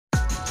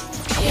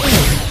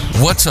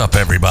What's up,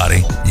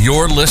 everybody?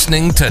 You're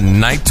listening to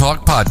Night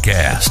Talk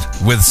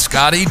Podcast with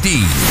Scotty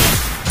D,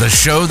 the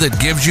show that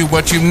gives you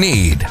what you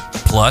need,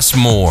 plus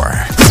more.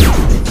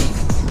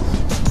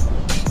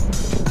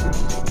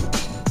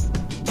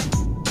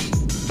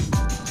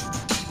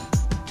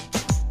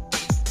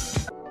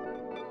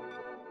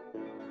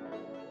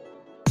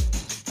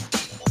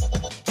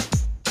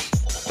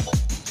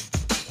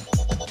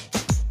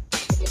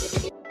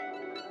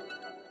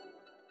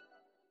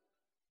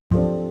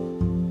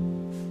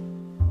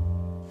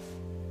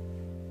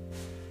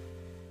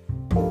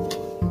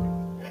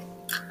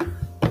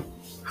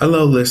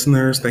 Hello,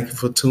 listeners. Thank you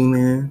for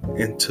tuning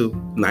in into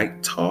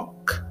Night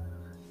Talk.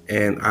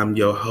 And I'm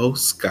your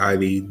host,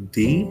 Scotty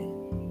D.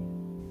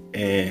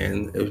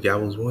 And if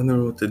y'all was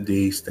wondering what the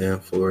D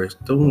stand for, it's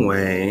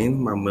Dwayne,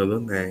 my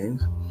middle name.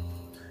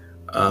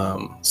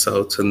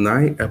 So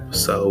tonight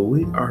episode,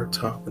 we are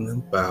talking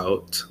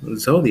about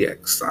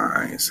zodiac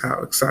signs.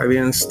 How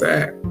exciting is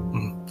that?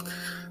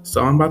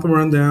 So I'm about to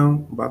run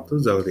down about the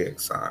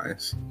zodiac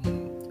signs.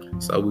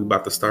 So we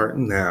about to start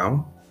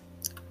now.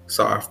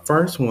 So our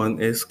first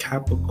one is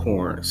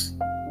Capricorns,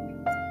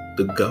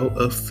 the goat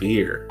of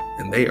fear,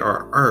 and they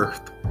are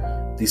Earth,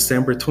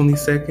 December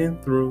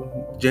 22nd through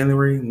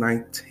January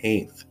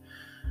 19th.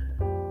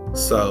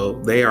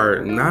 So they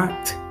are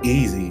not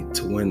easy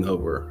to win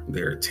over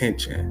their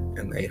attention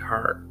in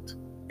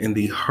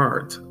the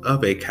heart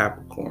of a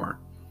Capricorn.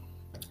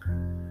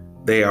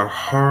 They are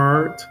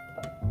hard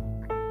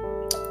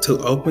to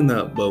open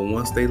up, but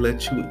once they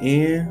let you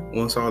in,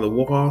 once all the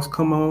walls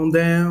come on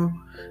down,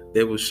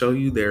 they will show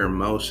you their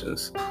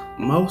emotions.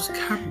 Most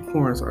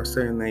Capricorns are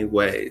set in their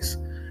ways,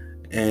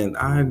 and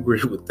I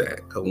agree with that.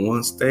 Because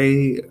once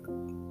they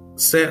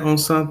set on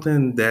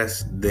something,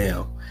 that's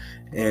them.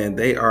 And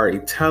they are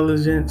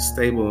intelligent,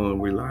 stable,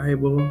 and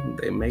reliable.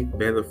 They make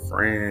better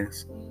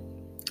friends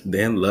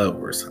than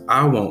lovers.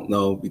 I won't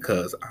know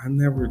because I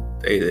never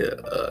dated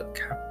a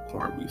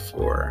Capricorn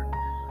before.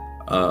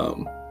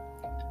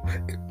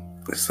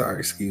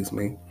 Excuse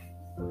me.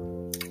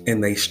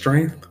 And their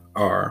strength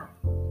are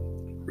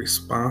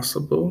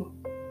responsible,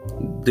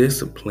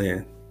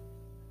 discipline,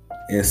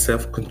 and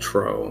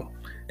self-control,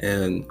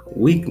 and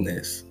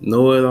weakness,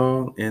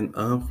 know-it-all, and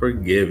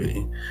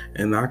unforgiving.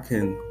 And I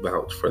can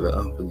vouch for the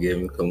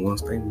unforgiving because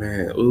once they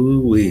mad,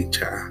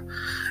 child,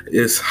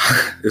 it's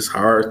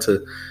hard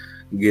to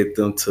get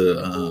them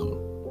to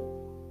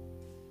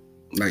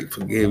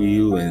forgive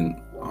you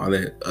and all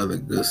that other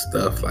good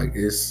stuff. Like,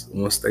 it's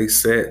once they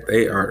set,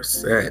 they are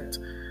set.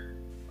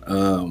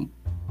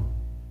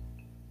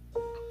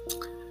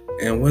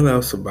 And what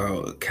else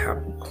about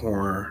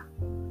Capricorn?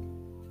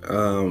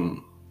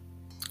 I'm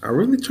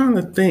really trying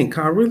to think.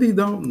 I really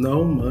don't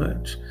know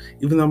much.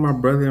 Even though my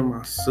brother and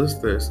my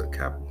sister is a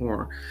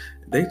Capricorn,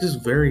 they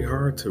just very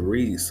hard to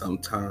read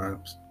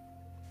sometimes.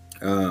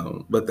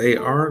 But they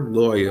are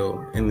loyal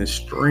and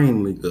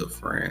extremely good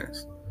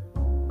friends.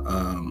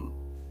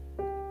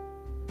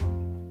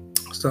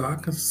 So I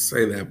can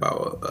say that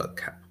about a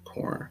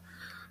Capricorn.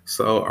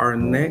 So our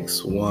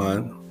next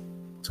one.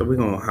 So we're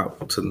going to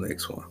hop to the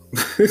next one.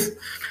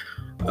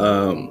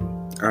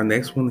 Our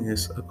next one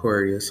is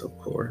Aquarius, of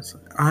course.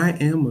 I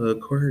am an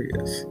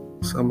Aquarius.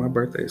 So my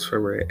birthday is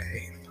February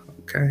 8th.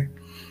 Okay.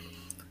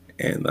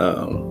 And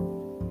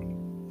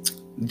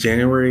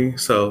January,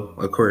 so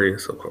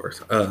Aquarius, of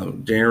course.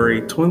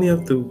 January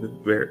 20th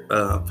through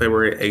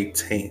February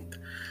 18th.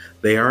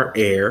 They are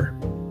air.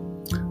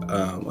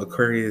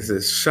 Aquarius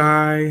is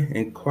shy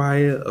and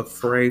quiet,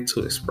 afraid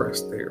to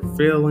express their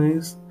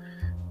feelings.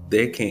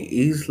 They can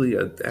easily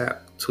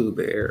adapt to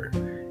their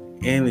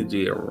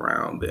energy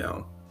around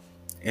them.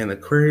 And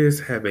Aquarius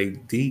have a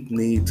deep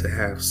need to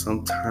have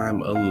some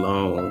time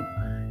alone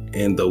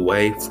and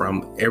away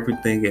from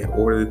everything in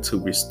order to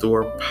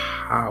restore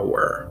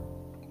power.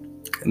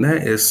 And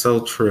that is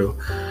so true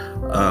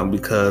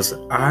because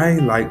I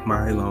like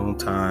my alone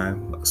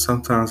time.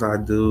 Sometimes I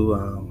do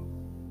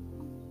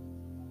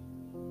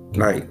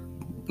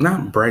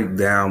not break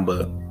down,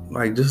 but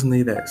just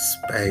need that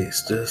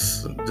space,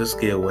 just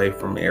get away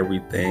from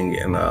everything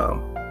and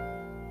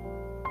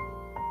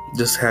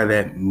just have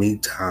that me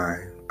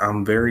time.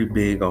 I'm very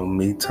big on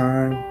me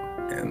time,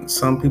 and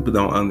some people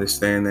don't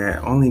understand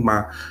that. Only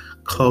my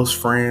close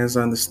friends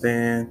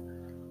understand.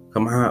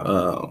 My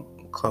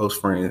close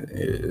friend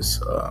is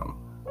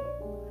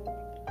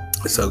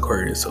it's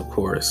Aquarius, of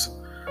course.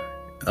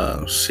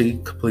 She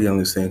completely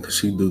understands because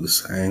she do the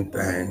same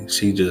thing.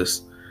 She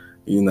just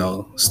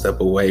step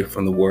away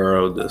from the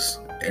world, just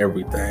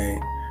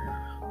everything.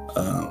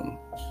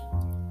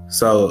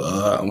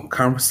 So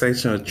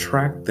conversation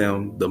attract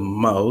them the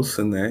most,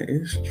 and that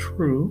is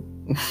true.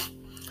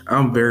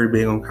 I'm very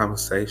big on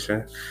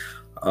conversation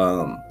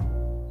to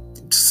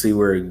see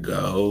where it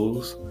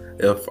goes.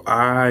 If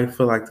I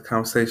feel like the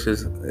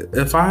conversation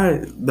if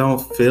I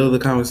don't feel the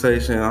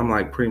conversation,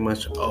 I'm pretty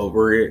much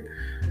over it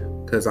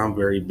because I'm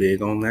very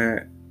big on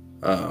that.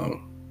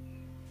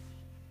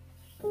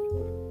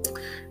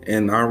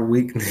 And our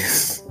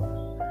weakness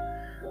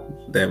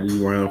that we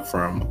run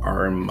from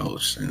our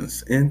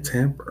emotions and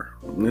temper.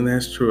 And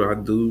that's true.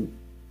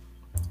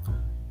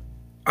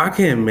 I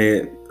can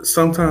admit,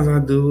 sometimes I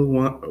do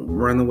want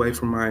run away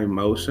from my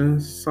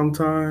emotions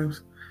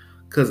sometimes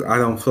because I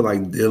don't feel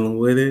like dealing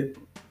with it.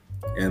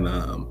 And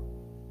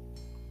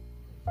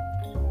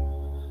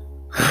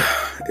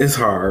it's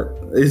hard.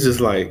 It's just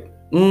like,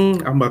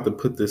 I'm about to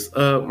put this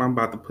up. I'm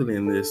about to put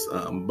in this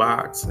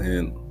box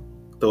and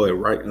throw it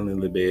right under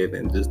the bed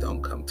and just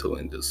don't come to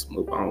it and just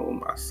move on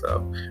with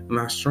myself. And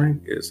my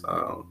strength is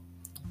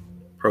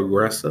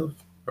progressive,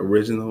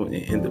 original, and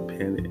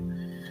independent.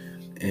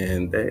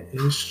 And that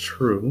is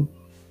true.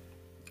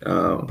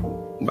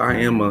 I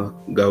am a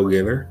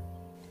go-getter.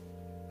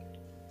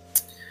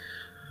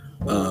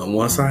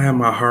 Once I have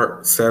my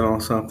heart set on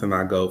something,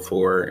 I go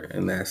for it,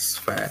 and that's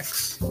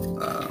facts.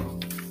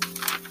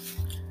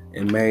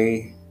 It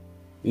may,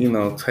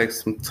 take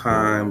some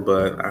time,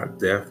 but I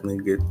definitely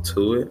get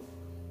to it.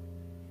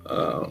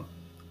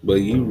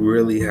 But you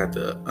really have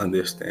to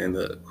understand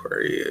the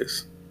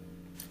Aquarius.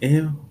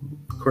 And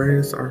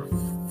Aquarius are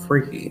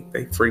freaky.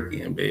 They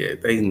freaky in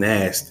bed. They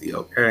nasty,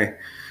 okay?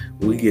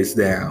 We gets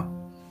down.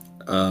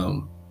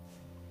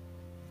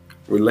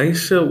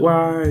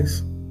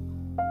 Relationship-wise,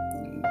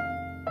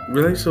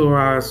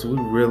 we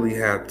really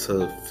have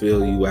to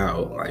feel you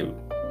out, like,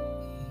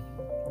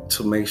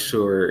 to make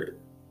sure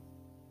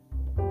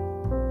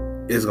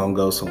it's gonna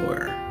go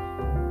somewhere.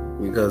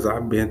 Because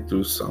I've been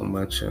through so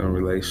much in a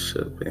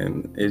relationship,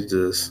 and it's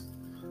just,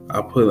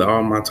 I put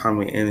all my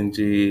time and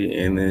energy,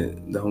 and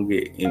it don't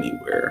get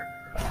anywhere.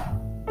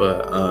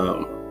 But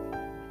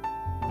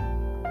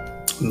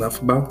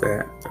enough about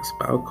that. That's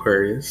about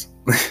Aquarius.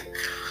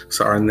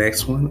 So our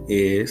next one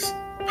is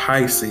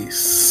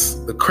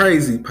Pisces, the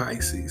crazy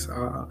Pisces.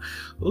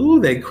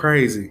 They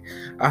crazy.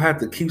 I have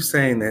to keep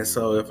saying that.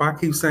 So if I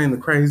keep saying the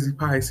crazy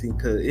Pisces,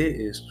 because it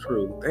is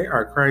true, they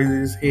are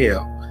crazy as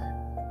hell.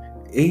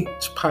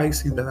 Each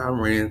Pisces that I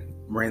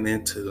ran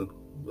into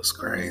was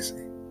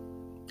crazy.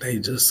 They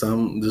just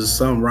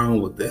something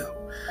wrong with them.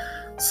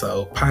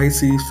 So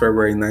Pisces,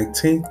 February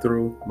 19th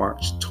through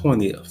March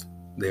 20th.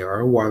 They are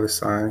a water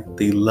sign,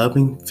 the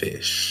loving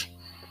fish.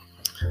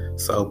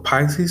 So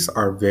Pisces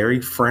are very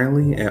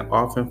friendly and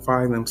often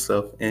find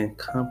themselves in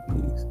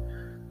companies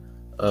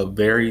of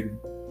very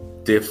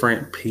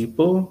different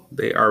people.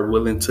 They are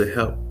willing to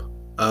help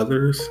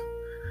others.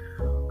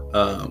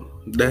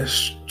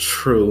 That's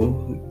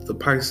true. The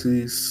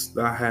Pisces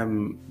that I have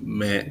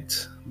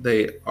met,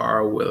 they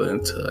are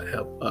willing to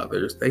help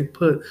others.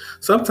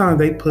 Sometimes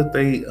they put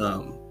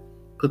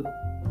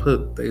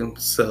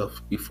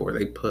themselves before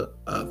they put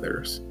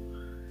others.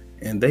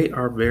 And they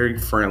are very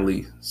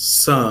friendly.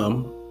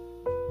 Some,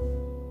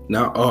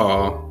 not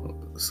all.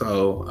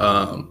 So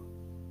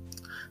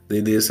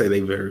they did say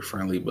they're very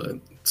friendly, but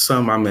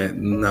some I met,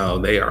 no,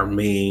 they are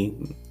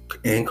mean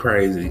and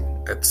crazy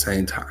at the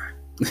same time.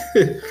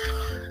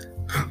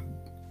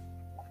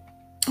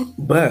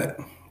 But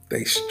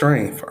their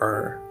strength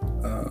are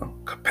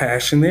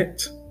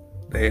compassionate,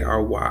 they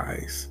are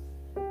wise.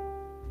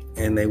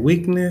 And their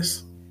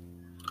weakness,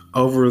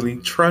 overly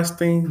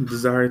trusting,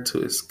 desire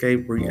to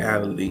escape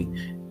reality,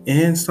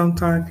 and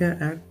sometimes can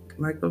act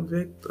like a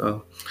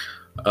victim.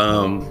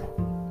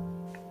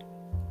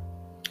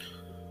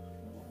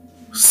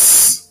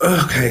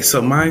 Okay,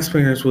 so my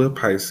experience with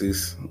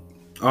Pisces,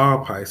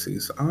 all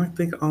Pisces, I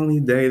think I only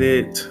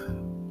dated 3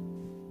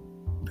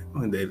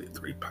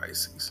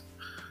 Pisces.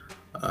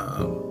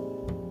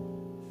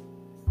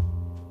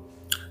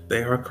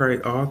 They are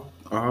crazy. All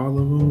of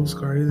them was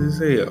crazy as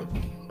hell.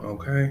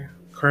 Okay,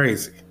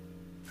 crazy.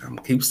 I'm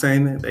keep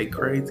saying that they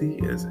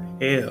crazy as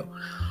hell,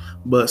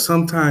 but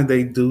sometimes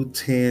they do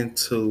tend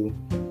to,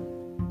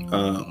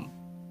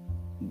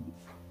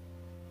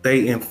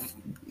 they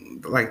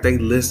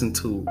listen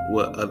to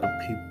what other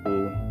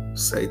people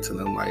say to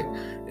them. Like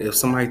if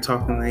somebody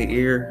talking in their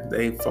ear,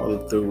 they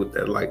follow through with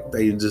that. Like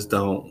they just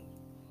don't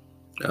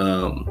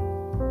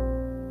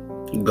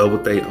go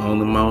with their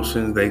own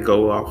emotions. They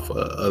go off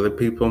other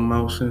people's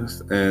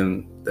emotions,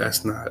 and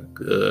that's not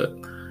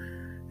good.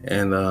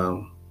 And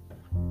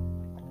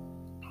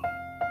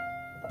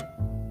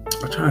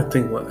I'm trying to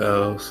think what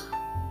else.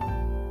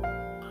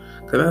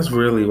 Because that's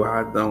really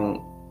why I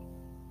don't.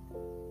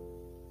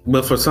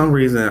 But for some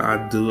reason,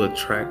 I do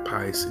attract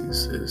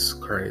Pisces. It's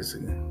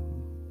crazy.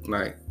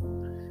 Like,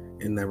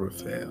 it never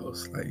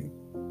fails. Like,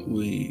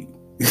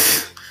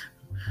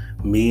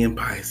 me and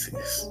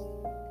Pisces,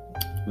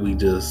 we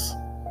just,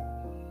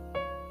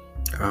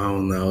 I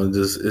don't know.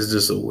 It's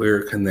just a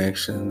weird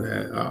connection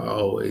that I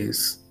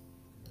always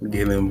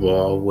get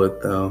involved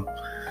with them.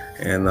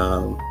 And,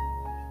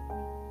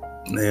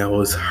 they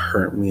always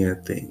hurt me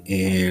at the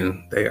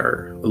end. They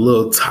are a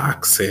little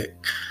toxic,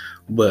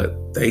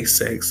 but they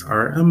sex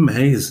are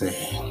amazing.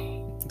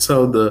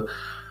 So the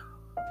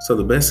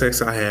best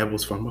sex I had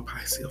was from a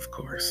Pisces, of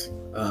course.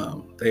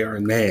 They are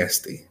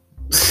nasty.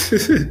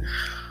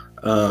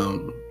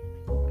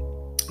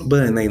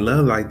 But in their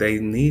love life, they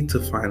need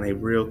to find a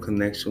real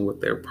connection with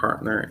their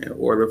partner in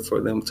order for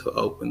them to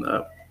open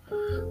up.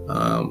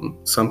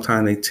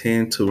 Sometimes they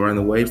tend to run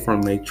away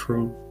from their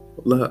true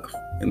love,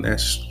 and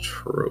that's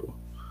true.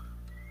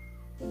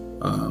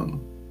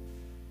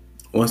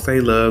 Once they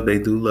love, they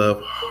do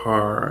love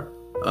hard.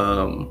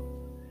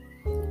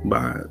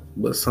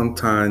 But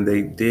sometimes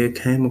they did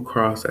came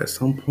across at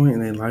some point in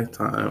their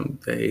lifetime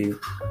they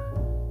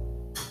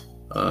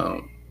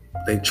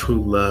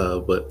true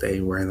love, but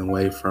they ran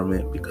away from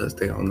it because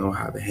they don't know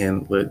how to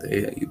handle it.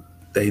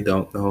 They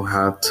don't know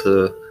how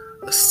to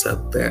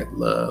accept that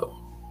love.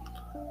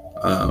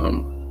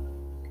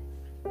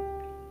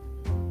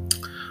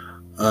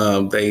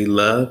 They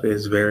love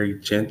is very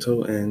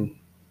gentle and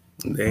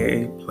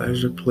they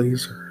pleasure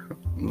pleaser.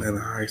 And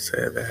I already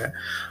said that.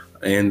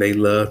 And they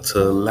love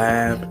to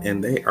laugh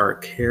and they are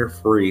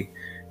carefree.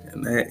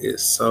 And that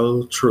is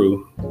so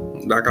true.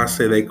 Like I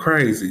said, they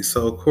crazy.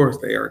 So of course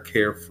they are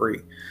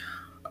carefree.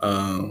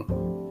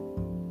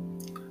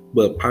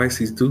 But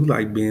Pisces do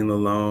like being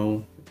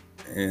alone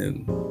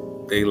and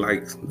they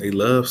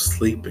love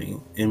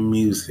sleeping and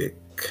music.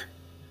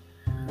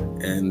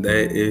 And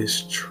that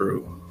is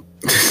true.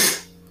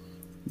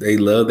 They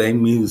love their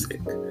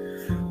music.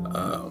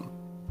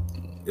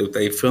 If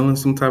they feeling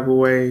some type of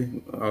way,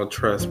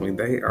 trust me,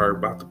 they are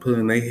about to put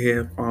in their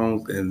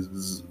headphones and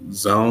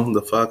zone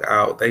the fuck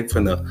out. They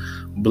finna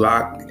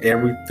block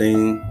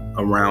everything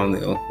around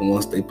them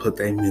once they put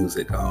their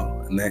music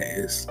on. And that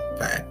is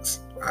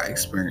facts. I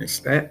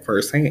experienced that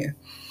firsthand.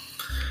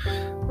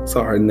 So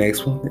our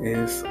next one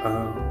is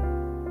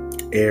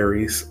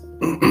Aries.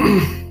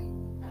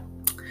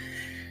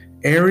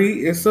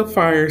 Aries is a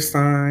fire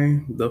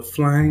sign, the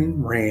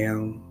flying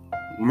ram,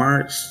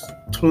 March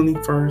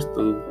 21st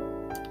through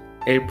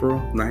April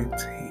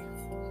 19th.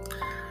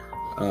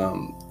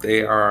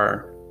 They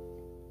are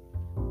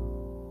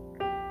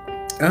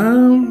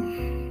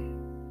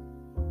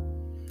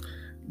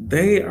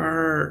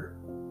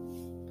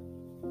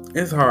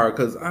it's hard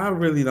because I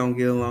really don't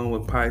get along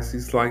with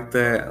Pisces like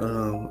that.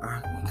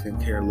 I can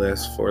care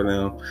less for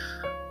them.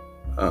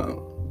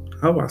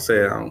 How about I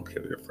say I don't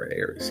care for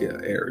Aries? Yeah,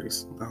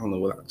 Aries. I don't know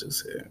what I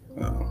just said.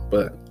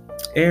 But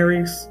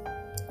Aries,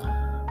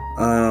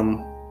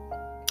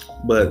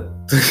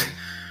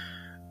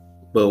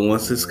 but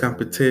once it's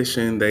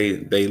competition,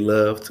 they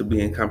love to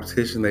be in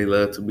competition. They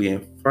love to be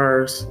in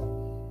first.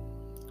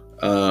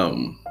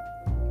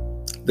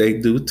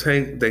 They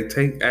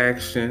take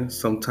action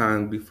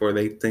sometimes before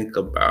they think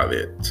about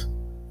it.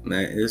 And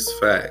that is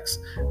facts.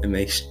 And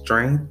their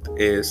strength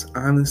is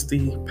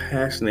honesty,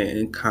 passionate,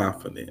 and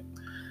confident.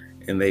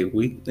 And their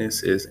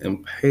weakness is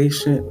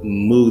impatient,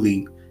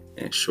 moody,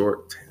 and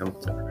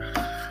short-tempered.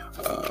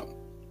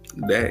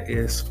 That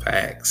is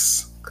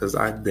facts. Because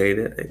I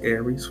dated an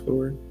Aries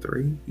for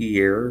 3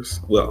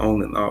 years. Well,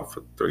 on and off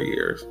for 3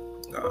 years.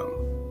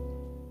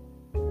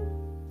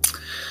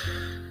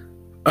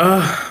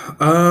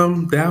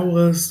 That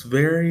was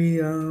very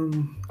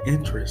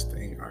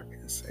interesting, I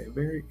can say.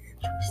 Very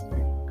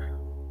interesting.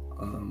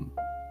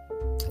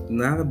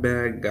 Not a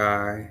bad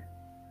guy,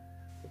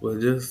 but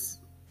just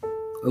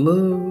a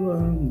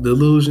little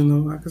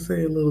delusional. I could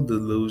say a little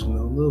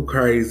delusional, a little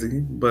crazy,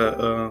 but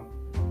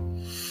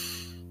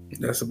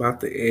that's about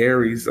the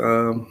Aries.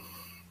 So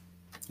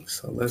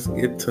let's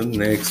get to the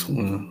next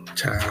one,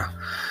 child.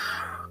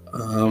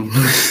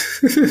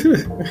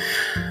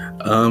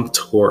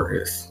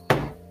 Taurus.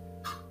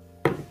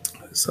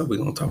 So we're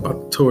gonna talk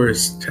about the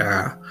Taurus,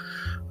 child.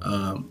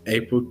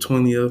 April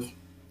 20th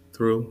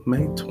through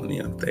May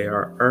 20th. They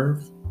are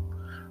Earth,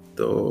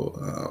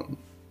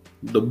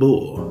 the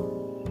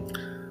bull.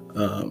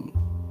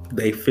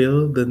 They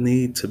feel the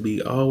need to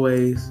be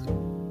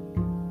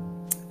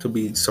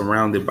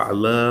surrounded by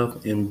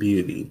love and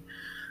beauty.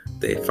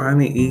 They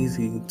find it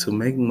easy to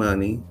make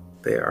money.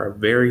 They are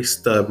very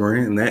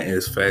stubborn, and that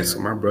is facts. So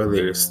my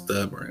brother is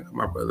stubborn.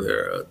 My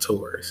brother is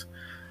Taurus.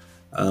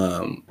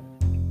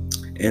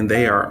 And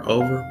they are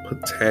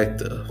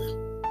overprotective.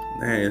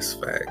 That is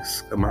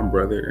facts. My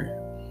brother,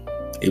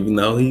 even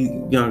though he's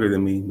younger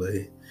than me,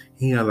 but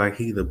he got like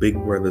he's the big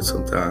brother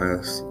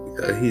sometimes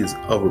because he's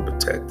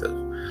overprotective.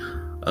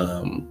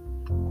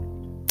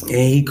 And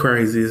he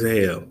crazy as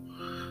hell.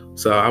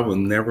 So I would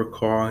never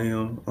call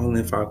him.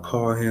 Only if I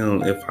call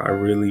him if I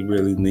really,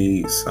 really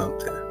need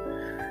something.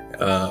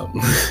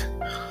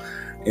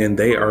 And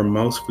they are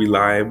most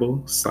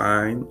reliable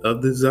sign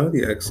of the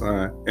zodiac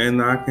sign.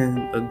 And I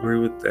can agree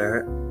with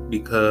that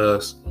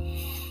because,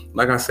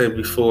 like I said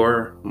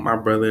before, my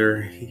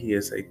brother, he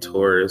is a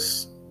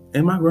Taurus.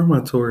 And my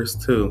grandma Taurus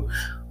too.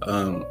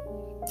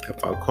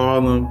 If I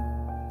call him,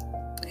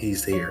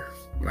 he's here.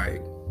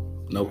 Like,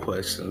 no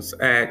questions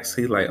asked.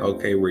 He's like,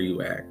 okay, where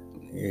you at?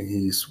 And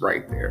he's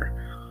right there.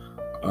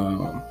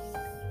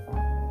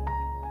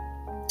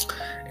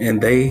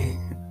 And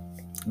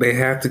they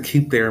have to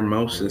keep their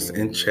emotions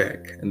in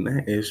check. And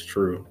that is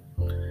true.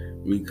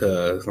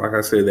 Because, like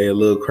I said, they're a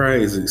little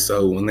crazy.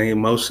 So when their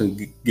emotions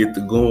get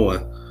to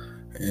going,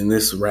 and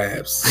this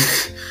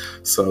raps.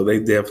 So they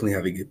definitely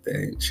have to get that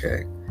in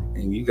check.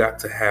 And you got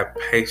to have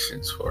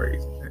patience for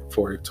it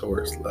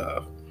towards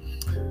love.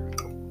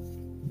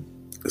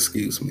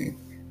 Excuse me.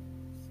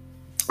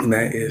 And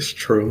that is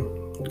true.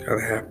 You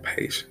gotta have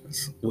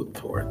patience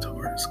for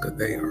Taurus because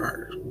they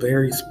are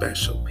very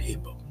special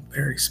people.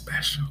 very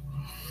special.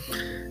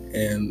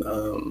 And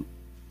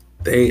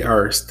they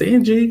are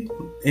stingy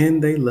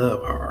and they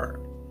love hard.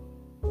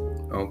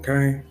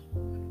 Okay?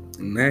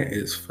 And that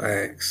is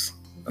facts.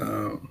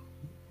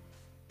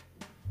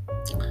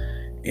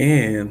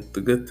 And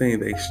the good thing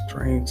they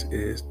strengths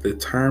is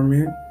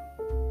determined,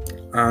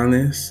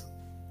 honest,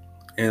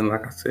 and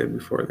like I said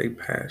before, they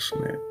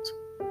passionate.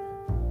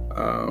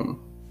 I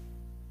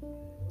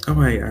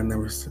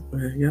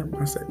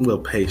said, well,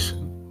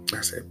 patient.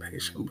 I said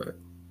patient, but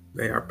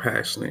they are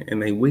passionate,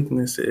 and their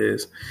weakness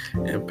is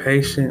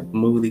impatient,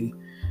 moody,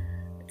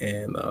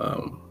 and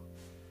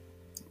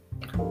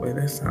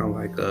they sound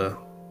like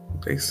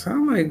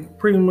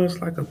pretty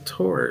much like a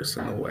Taurus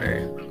in a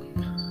way,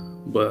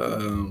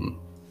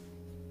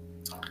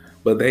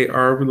 but they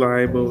are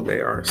reliable,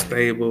 they are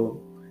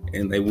stable,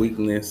 and their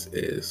weakness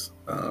is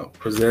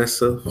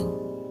possessive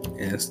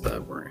and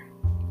stubborn,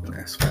 and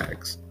that's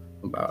facts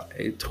about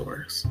a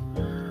Taurus.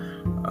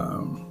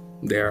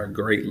 They are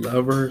great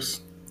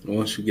lovers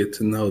once you get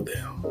to know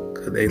them,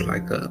 because they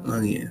like an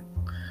onion.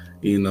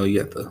 You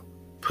have to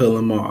peel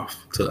them off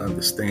to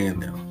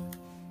understand them.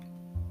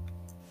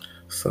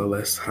 So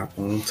let's hop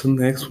on to the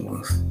next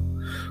ones.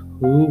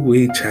 Ooh,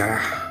 we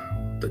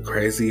child, the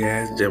crazy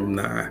ass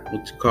Gemini.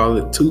 What you call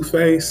it,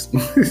 Two-Face?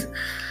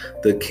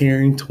 The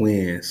caring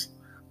twins.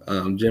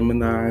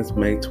 Geminis,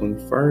 May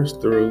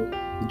 21st through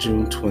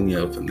June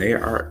 20th, and they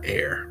are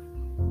air.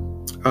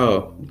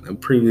 Oh, the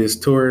previous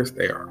Taurus,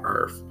 they are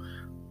earth.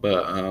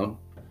 But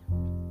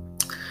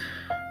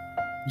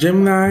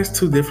Geminis,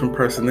 two different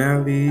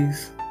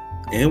personalities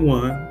in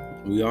one.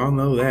 We all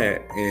know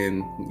that,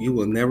 and you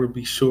will never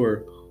be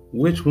sure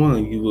which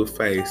one you will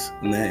face,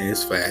 and that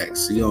is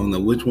facts. You don't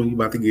know which one you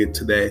about to get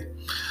today.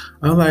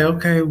 I'm like,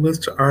 okay,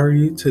 which are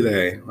you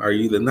today? Are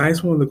you the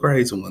nice one or the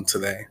crazy one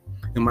today?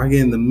 Am I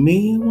getting the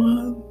mean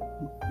one?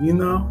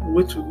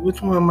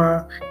 Which one am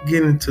I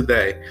getting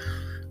today?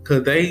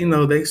 Because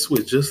they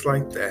switch just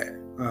like that.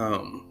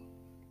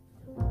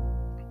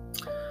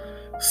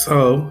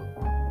 So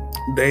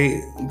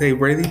they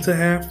ready to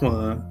have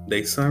fun.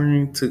 They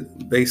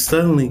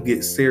suddenly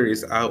get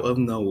serious out of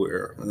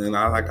nowhere. And then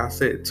like I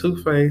said,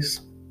 Two-Face,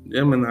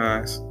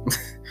 Geminis.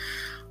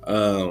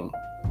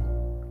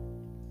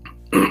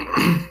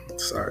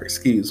 Sorry,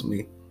 excuse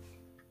me.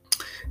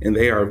 And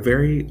they are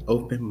very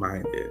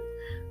open-minded.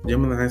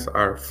 Geminis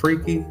are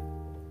freaky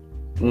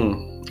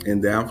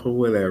and down for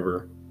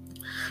whatever.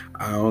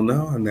 I don't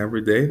know. I never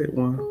dated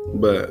one,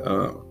 but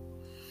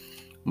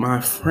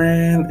my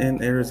friend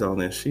in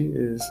Arizona, she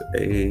is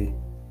a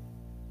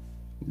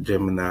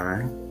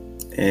Gemini,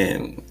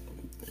 and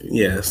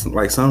yes,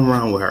 like something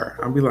wrong with her.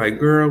 I'll be like,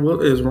 girl,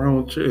 what is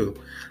wrong with you?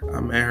 I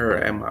met her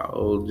at my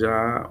old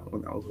job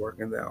when I was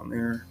working down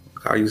there.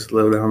 I used to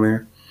live down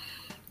there.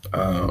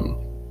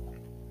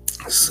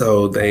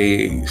 So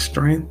their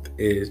strength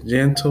is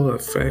gentle,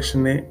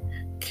 affectionate,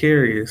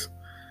 curious,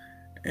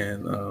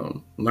 and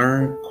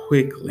learn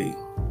quickly.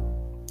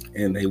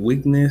 And their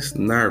weakness,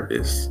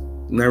 nervousness,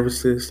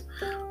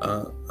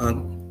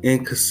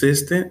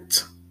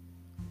 inconsistent.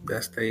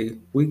 That's their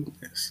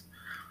weakness.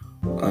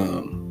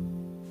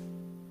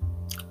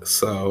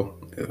 So,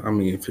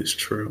 if it's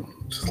true,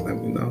 just let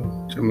me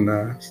know.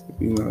 Geminis,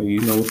 you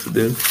know what to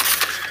do.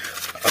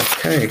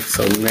 Okay,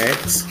 so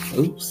next.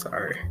 Oops,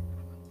 sorry.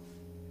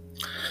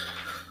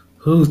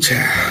 Ooh,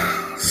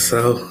 child.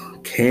 So,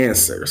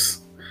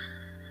 Cancers.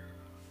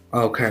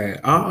 Okay,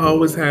 I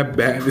always have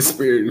bad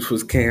experience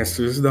with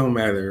Cancers. It don't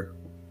matter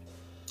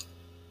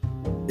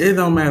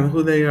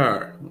who they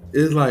are.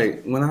 It's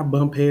like when I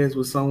bump heads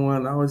with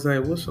someone, I always say,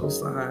 what's your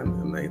sign?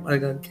 And they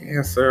like a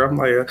Cancer. I'm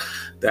like,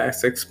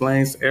 that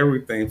explains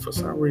everything. For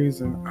some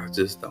reason, I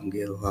just don't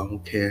get along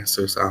with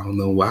Cancers. I don't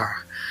know why.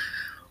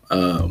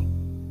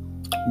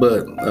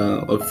 But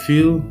a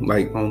few,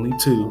 like only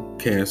 2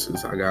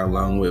 Cancers I got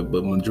along with.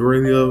 But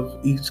majority of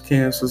each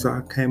Cancers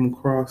I came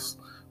across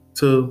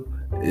to,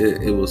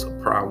 it was a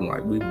problem.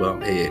 Like we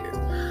bump heads.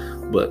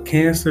 But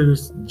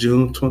Cancers,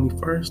 June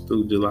 21st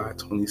through July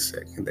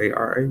 22nd, they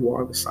are a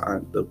water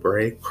sign, the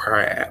brave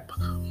crab.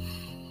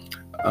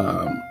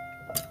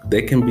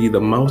 They can be the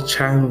most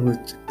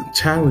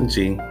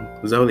challenging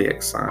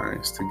zodiac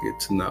signs to get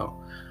to know.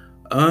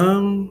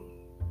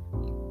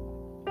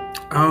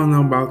 I don't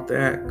know about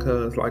that,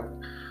 because one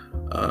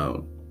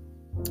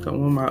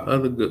of my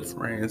other good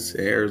friends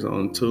in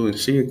Arizona too, and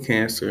she a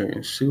Cancer,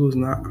 and she was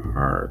not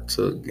hard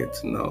to get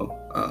to know.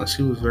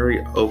 She was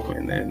very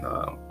open and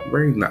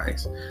very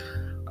nice.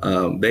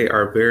 They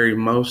are very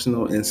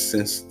emotional and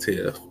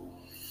sensitive.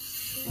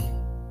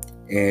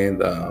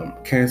 And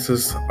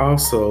Cancers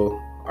also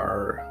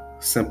are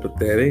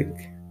sympathetic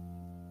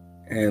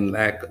and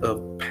lack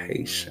of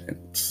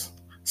patience.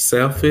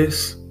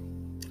 Selfish,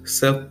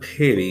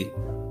 self-pity.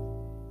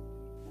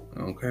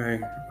 Okay,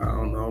 I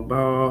don't know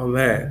about all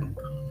that.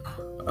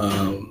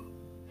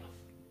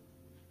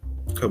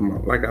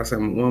 Like I said,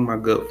 one of my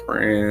good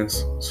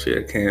friends, she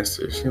a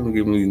Cancer. She don't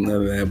give me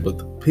none of that. But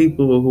the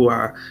people who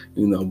I,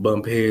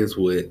 bump heads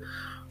with,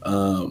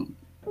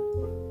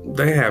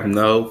 they have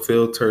no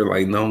filter,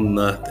 like no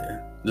nothing.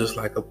 just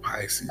like a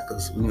Pisces,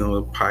 because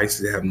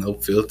Pisces have no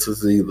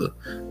filters either.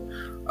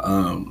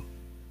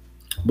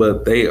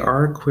 But they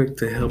are quick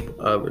to help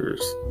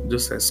others,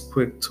 just as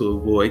quick to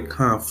avoid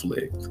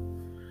conflict.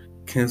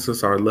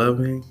 Cancers are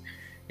loving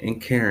and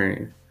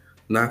caring,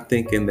 not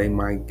thinking they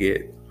might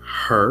get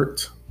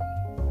hurt.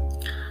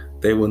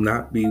 They will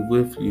not be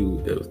with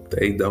you if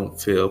they don't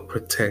feel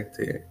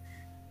protected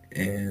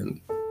and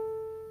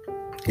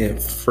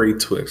free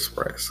to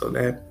express. So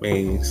that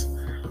means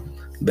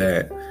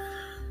that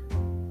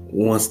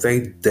once they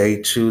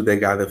date you, they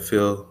gotta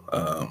feel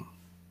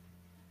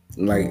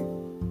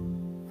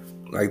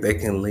like they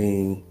can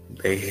lean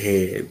their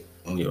head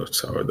on your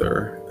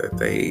shoulder, that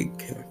they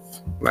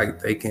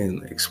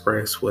can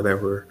express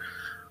whatever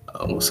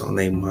what's on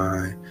their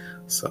mind.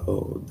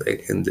 So they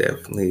can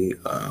definitely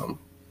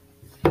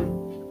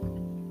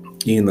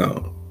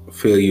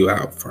fill you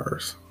out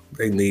first.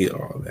 They need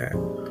all that.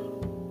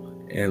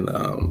 And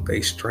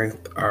they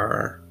strength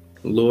are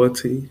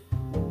loyalty,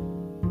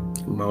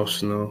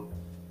 emotional,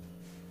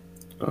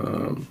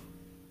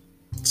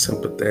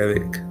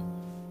 sympathetic.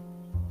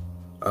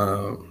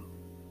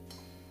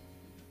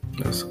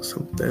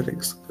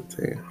 Sympathetic's a good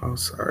thing. Oh,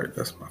 sorry,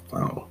 that's my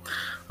phone.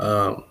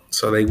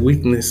 So their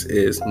weakness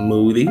is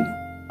moody,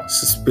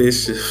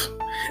 suspicious,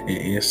 and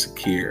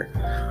insecure.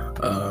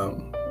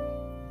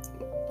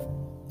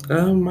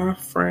 My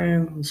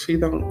friend, she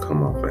don't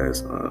come off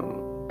as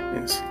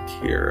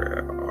insecure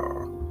at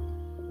all.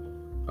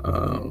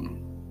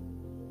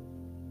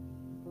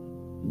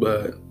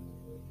 But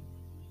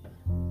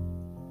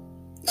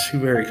she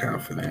very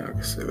confident, I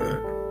can say that.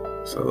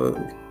 So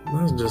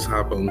let's just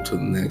hop on to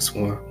the next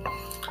one.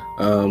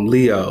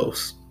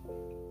 Leos.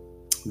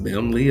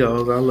 Them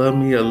Leos. I love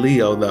me a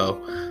Leo though.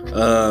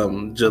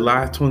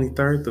 July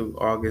 23rd through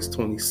August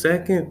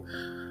 22nd.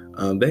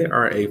 They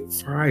are a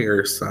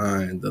fire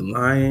sign, the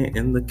lion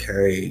in the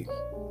cave.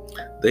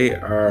 They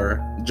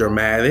are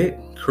dramatic,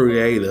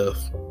 creative,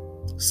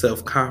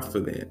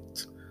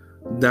 self-confident,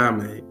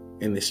 dominant,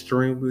 and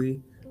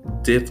extremely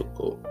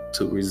difficult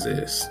to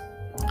resist.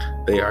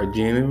 They are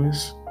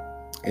generous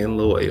and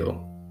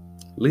loyal.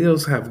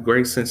 Leos have a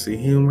great sense of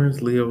humor.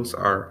 Leos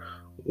are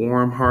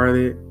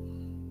warm-hearted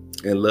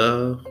and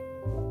love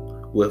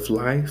with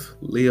life.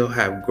 Leo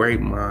have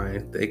great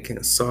mind. They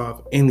can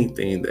solve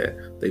anything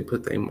that they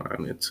put their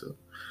mind into.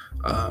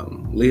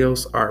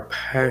 Leos are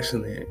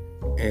passionate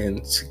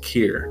and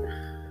secure.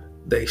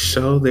 They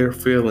show their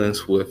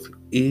feelings with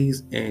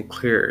ease and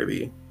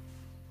clarity.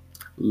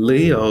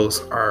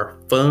 Leos are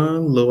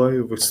fun,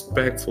 loyal,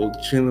 respectful,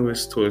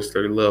 generous towards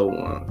their loved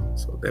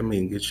ones. So that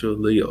means get you a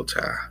Leo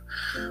child.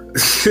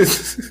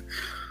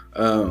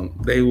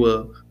 They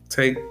will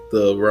take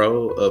the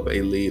role of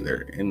a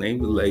leader in a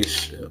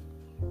relationship.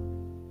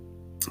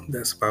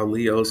 That's about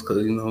Leos, because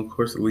of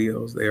course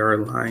Leos, they are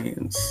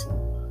lions.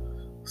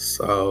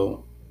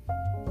 So,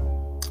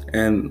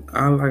 and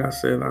like I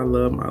said, I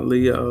love my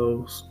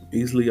Leos.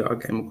 These Leo I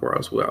came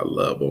across where I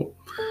love them.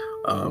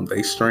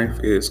 Their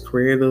strength is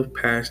creative,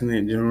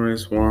 passionate,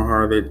 generous,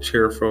 warm-hearted,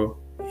 cheerful,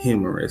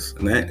 humorous,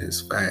 and that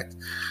is fact.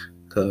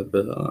 Because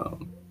the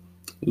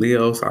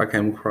Leos I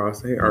came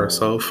across, they are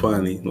so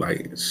funny.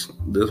 Like this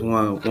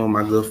one of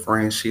my good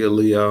friends, she a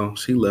Leo.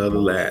 She love to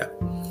laugh.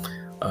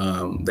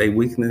 Their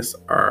weakness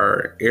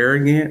are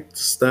arrogant,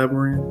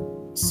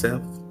 stubborn,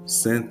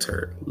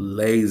 self-centered,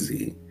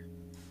 lazy.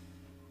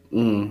 I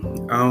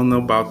don't know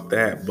about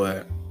that,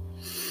 but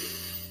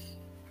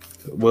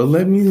well,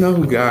 let me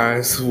know,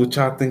 guys, what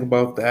y'all think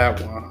about that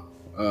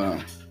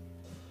one.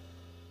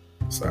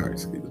 Sorry,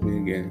 excuse me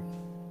again.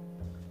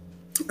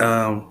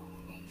 Well,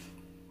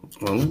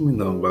 let me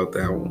know about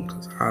that one,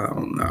 because I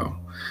don't know.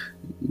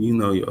 You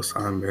know your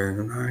sign better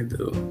than I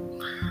do.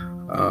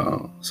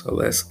 So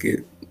let's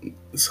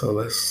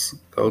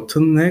go to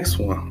the next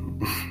one.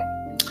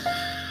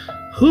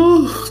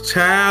 Whew,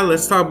 child,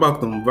 let's talk about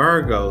them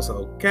Virgos,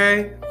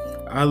 okay?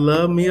 I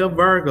love me a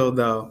Virgo,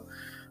 though.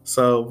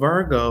 So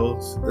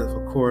Virgos,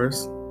 of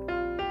course,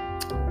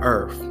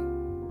 Earth.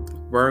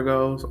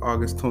 Virgos,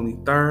 August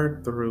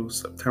 23rd through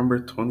September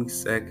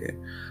 22nd.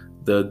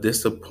 The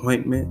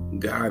disappointment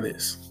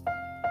goddess.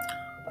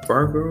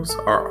 Virgos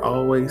are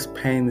always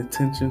paying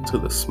attention to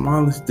the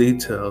smallest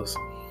details,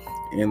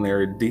 and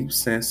their deep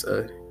sense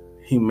of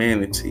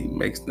humanity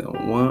makes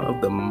them one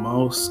of the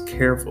most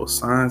careful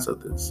signs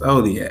of the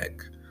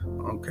zodiac.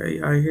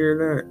 Okay, I hear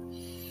that.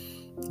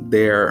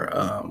 Their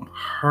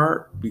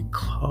heart be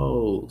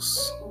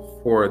closed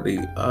for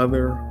the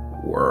other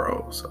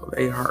world. So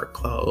they heart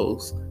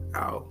closed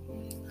out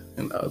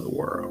in the other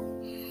world.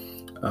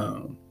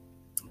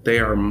 They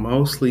are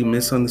mostly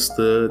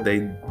misunderstood.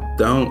 They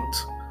don't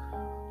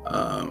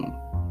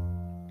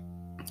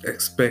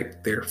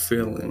expect their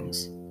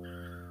feelings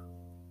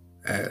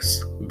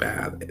as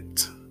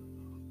valid.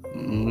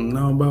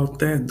 Know about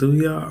that, do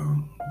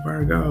y'all?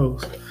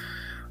 Virgos.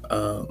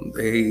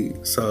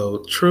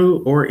 So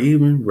true or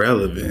even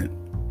relevant.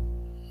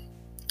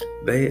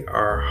 They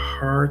are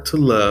hard to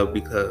love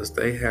because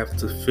they have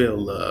to feel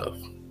love.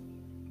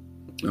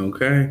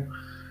 Okay?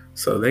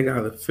 So they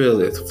got to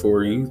feel it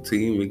for you to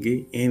even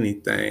get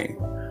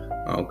anything.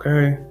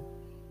 Okay?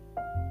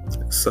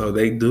 So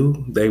they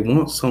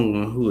want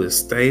someone who is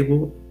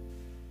stable,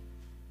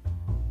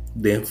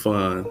 then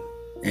fun,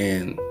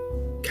 and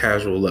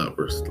casual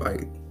lovers.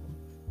 Like,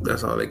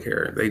 that's all they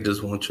care. They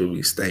just want you to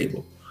be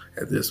stable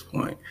at this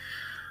point.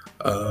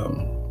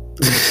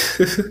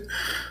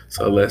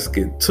 So let's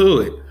get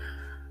to it.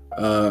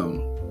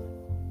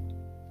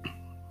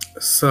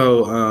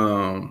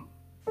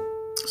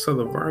 So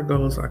the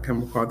Virgos I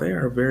came across, they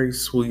are very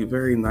sweet,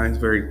 very nice,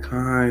 very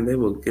kind. They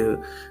will give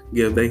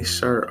their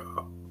shirt,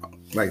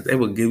 like they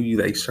will give you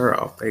their shirt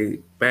off their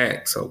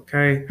backs,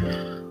 okay?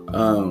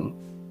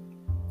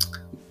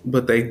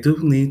 But they do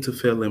need to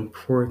feel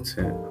important,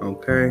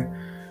 okay?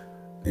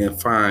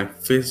 And find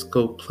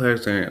physical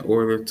pleasure in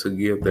order to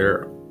give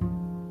their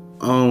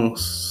own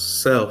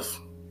self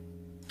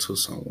to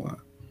someone.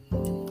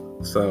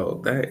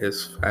 So that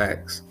is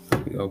facts,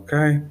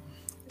 okay?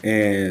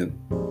 And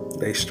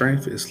their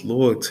strength is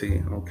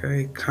loyalty,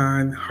 okay?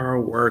 Kind,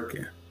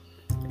 hardworking.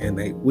 And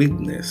their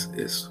weakness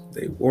is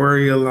they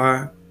worry a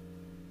lot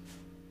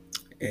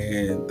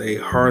and they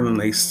hard on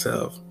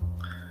themselves.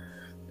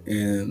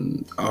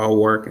 And all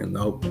work and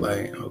no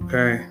play,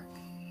 okay?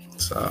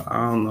 So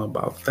I don't know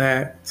about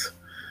that.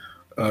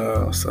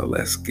 So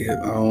let's get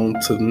on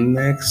to the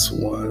next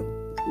one,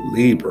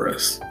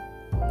 Libras.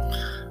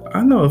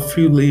 I know a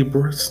few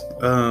Libras.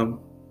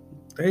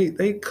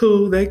 They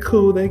cool. Libra,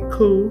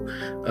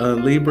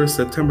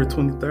 September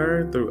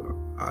 23rd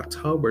through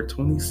October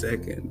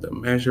 22nd, the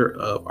measure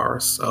of our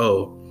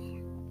soul.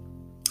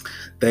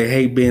 They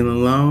hate being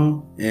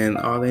alone, and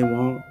all they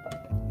want,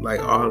 like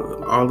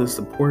all that's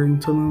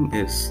important to them,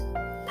 is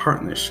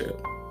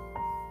partnership.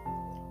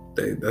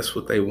 That's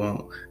what they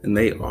want, and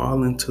they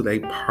all into their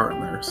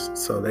partners.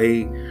 So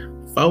they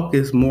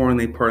focus more on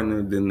their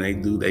partner than they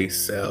do they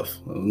self.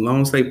 As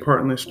long as they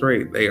partner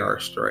straight, they are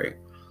straight.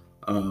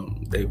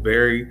 They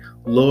very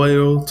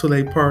loyal to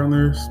their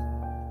partners.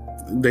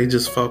 They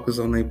just focus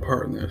on their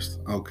partners.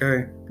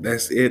 Okay,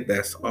 that's it.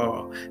 That's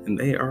all. And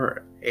they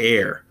are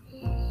air.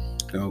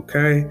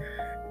 Okay,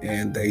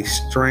 and they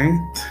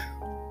strength.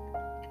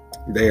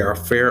 They are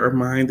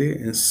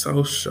fair-minded and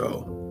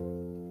social.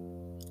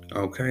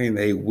 Okay, and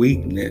they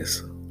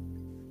weakness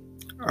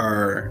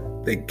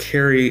they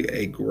carry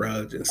a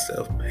grudge and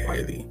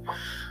self-pity.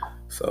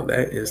 So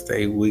that is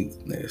their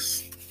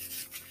weakness.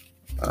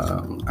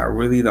 I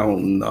really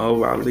don't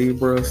know about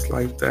Libras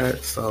like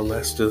that, so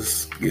let's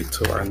just get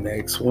to our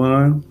next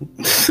one.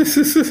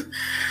 So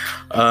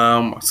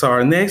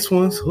our next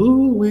one's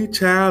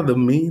child, the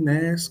mean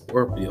ass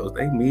Scorpios.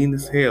 They mean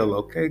as hell,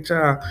 okay,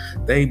 child?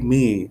 They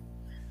mean,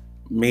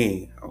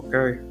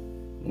 okay?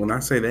 When I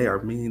say they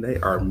are mean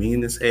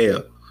as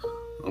hell,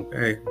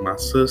 okay? My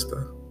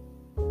sister,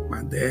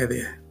 my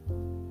daddy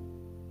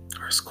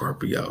are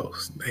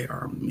Scorpios. They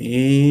are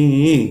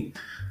mean.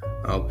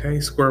 Okay,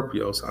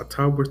 Scorpios,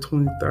 October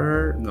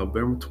 23rd,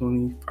 November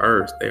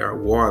 21st. They are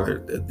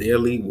water, the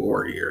daily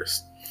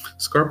warriors.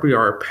 Scorpio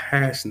are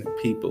passionate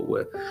people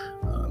with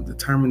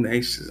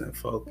determination and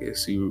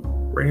focus you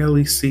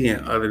rarely see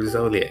in other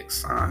zodiac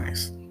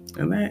signs.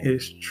 And that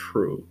is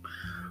true.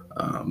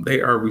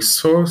 They are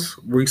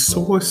resourceful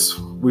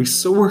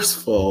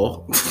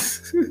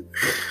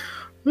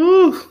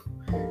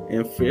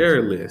and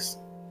fearless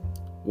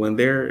when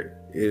there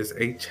is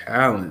a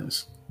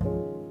challenge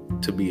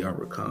to be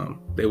overcome.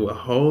 They will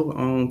hold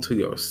on to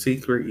your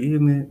secret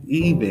even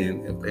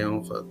if they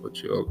don't fuck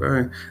with you,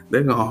 okay?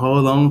 They're gonna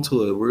hold on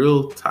to it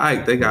real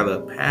tight. They got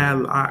a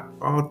padlock,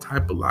 all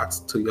type of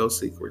locks to your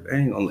secret. They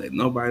ain't gonna let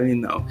nobody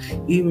know,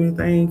 even if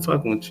they ain't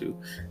fucking with you.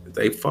 If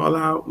they fall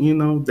out,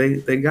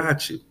 they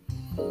got you,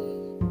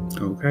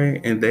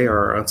 okay? And they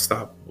are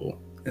unstoppable.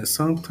 And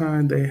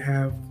sometimes they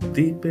have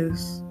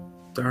deepest,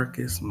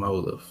 darkest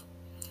motive.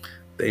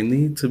 They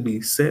need to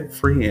be set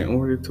free in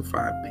order to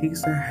find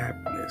peace and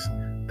happiness.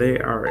 They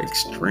are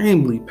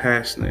extremely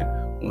passionate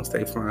once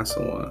they find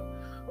someone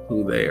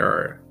who they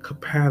are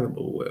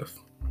compatible with.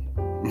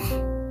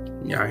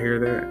 Y'all hear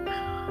that?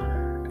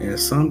 And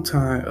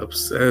sometimes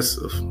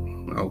obsessive,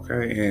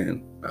 okay?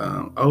 And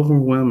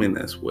overwhelming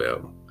as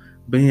well.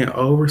 Being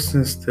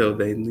oversensitive,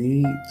 they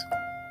need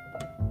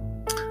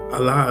a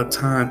lot of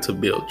time to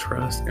build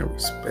trust and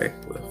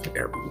respect with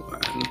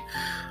everyone.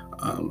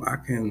 I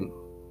can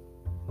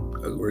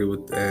agree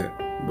with that,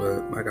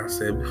 but like I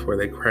said before,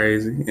 they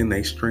crazy, and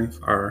they strength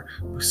are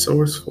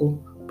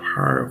resourceful,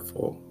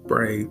 powerful,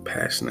 brave,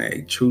 passionate,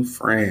 a true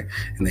friend,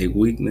 and their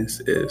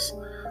weakness is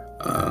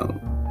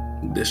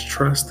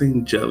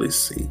distrusting,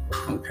 jealousy,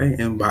 okay,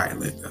 and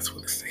violent. That's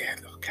what it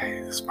said, okay?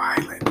 It's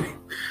violent.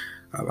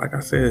 Like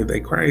I said, they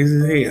crazy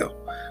as hell,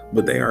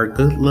 but they are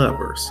good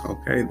lovers,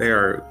 okay? They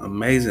are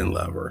amazing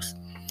lovers,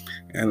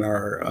 and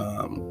are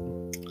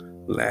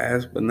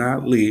last but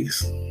not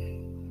least,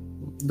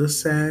 the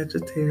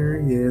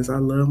Sagittarius. I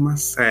love my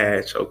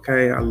Sag,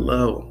 okay? I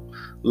love them.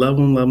 Love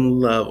them.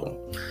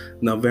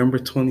 November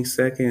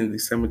 22nd and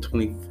December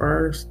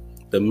 21st,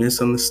 the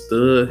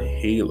misunderstood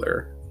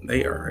healer.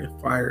 They are a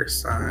fire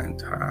sign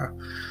type,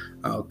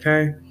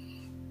 okay?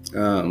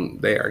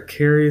 They are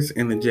curious,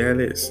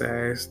 energetic,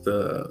 says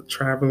the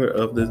traveler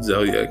of the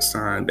zodiac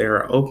sign. They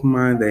are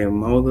open-minded, they are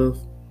motive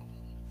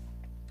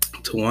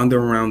to wander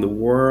around the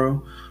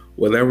world.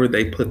 Whatever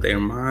they put their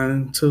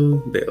mind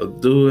to, they'll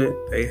do it.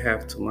 They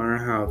have to learn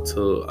how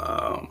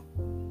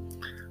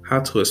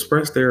to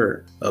express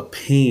their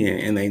opinion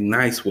in a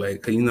nice way,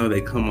 because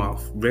they come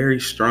off very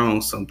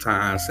strong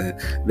sometimes, and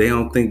they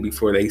don't think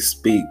before they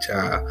speak,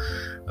 child.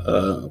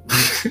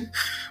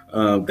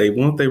 They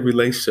want their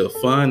relationship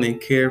fun and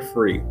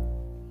carefree.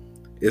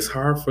 It's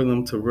hard for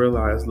them to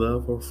realize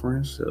love or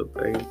friendship.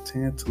 They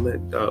tend to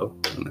let go,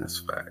 and that's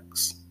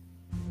facts.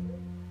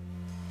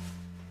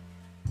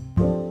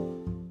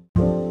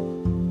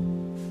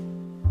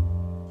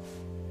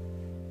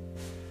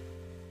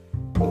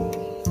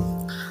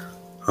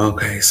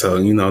 Okay,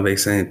 so they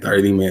saying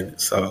 30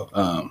 minutes.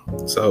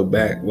 So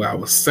back what I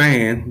was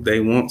saying, they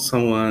want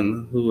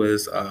someone who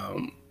is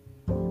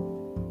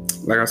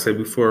like I said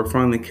before,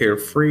 fun and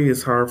carefree.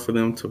 It's hard for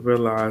them to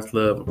realize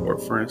love or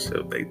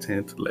friendship. They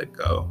tend to let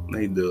go.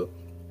 They do.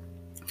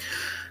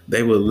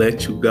 They will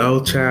let you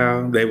go,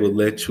 child. They will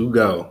let you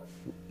go.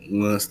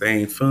 Once they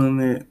ain't feeling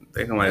it,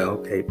 they're gonna like,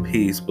 okay,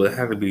 peace. But it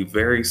has to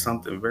be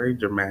something very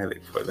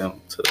dramatic for them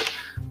to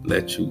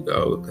let you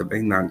go, because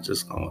they're not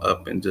just gonna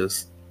up and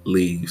just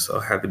leave. So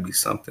it had to be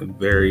something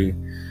very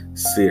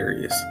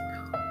serious.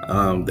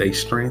 They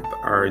strength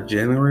are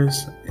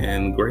generous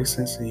and great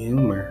sense of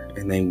humor,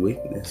 and their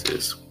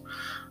weaknesses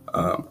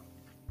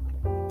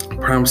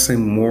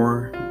promising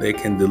more they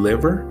can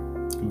deliver,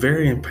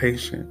 very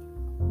impatient,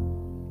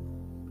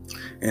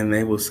 and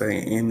they will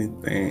say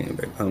anything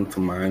that comes to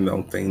mind,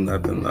 don't think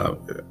nothing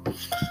of it.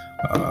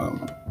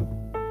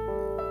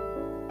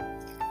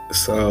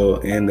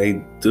 And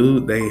they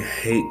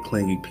hate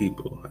clingy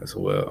people as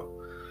well.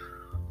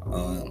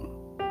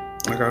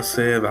 Like I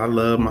said, I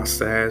love my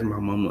Sag. My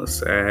mama is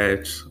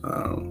Sag.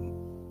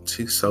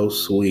 She's so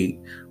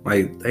sweet.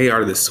 Like, they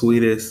are the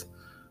sweetest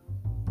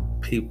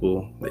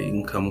people that you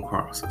can come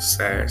across as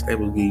Sag. They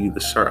will give you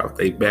the shirt off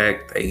their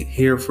back. They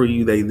here for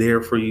you. They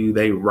there for you.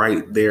 They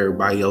right there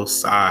by your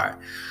side.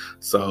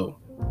 So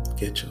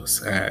get your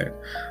Sag.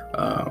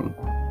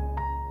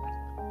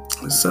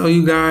 So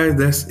you guys,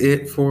 that's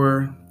it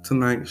for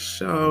tonight's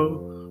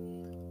show.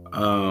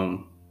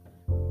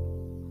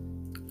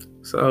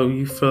 So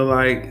you feel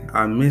like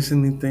I missed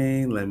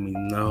anything, let me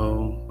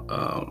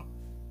know.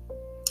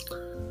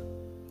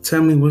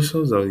 Tell me what's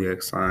your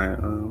zodiac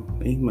sign.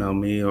 Email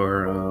me,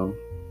 or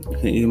you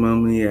can email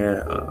me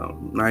at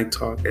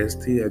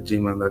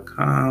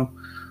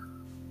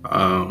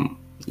nighttalkst@gmail.com.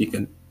 You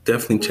can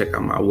definitely check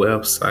out my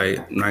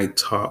website, Night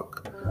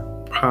Talk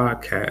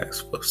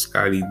Podcast with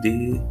Scotty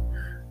D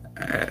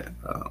at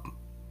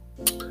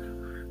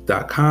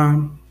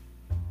 .com.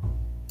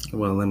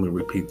 Well, let me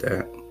repeat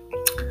that.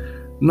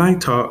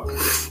 Night Talk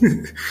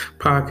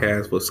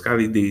Podcast with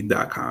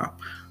ScottyD.com.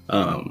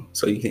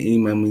 So you can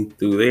email me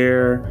through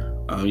there.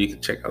 You can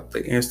check out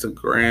the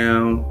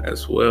Instagram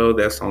as well.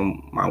 That's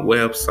on my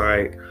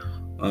website.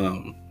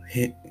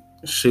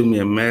 Shoot me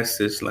a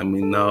message. Let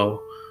me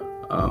know.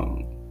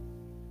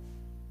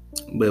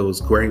 But it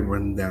was great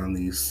running down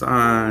these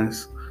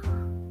signs.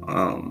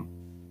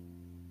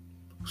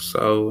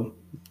 So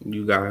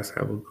you guys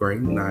have a great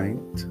night.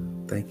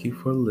 Thank you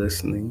for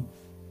listening.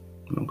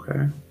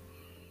 Okay.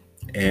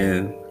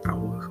 And I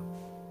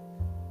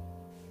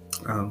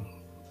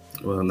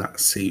will not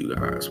see you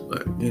guys,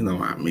 but you know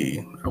what I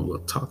mean. I will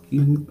talk to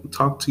you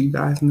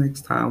guys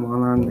next time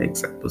on our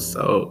next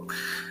episode.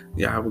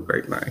 Yeah, have a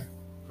great night.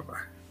 Bye-bye.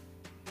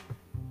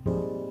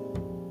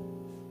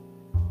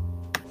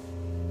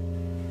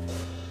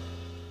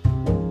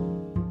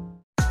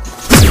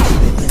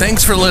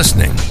 Thanks for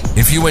listening.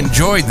 If you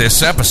enjoyed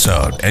this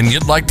episode and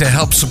you'd like to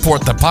help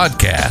support the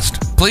podcast,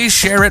 please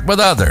share it with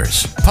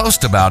others,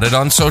 post about it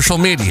on social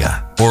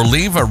media, or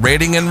leave a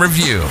rating and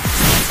review.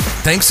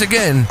 Thanks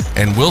again,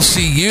 and we'll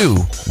see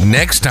you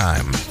next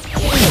time.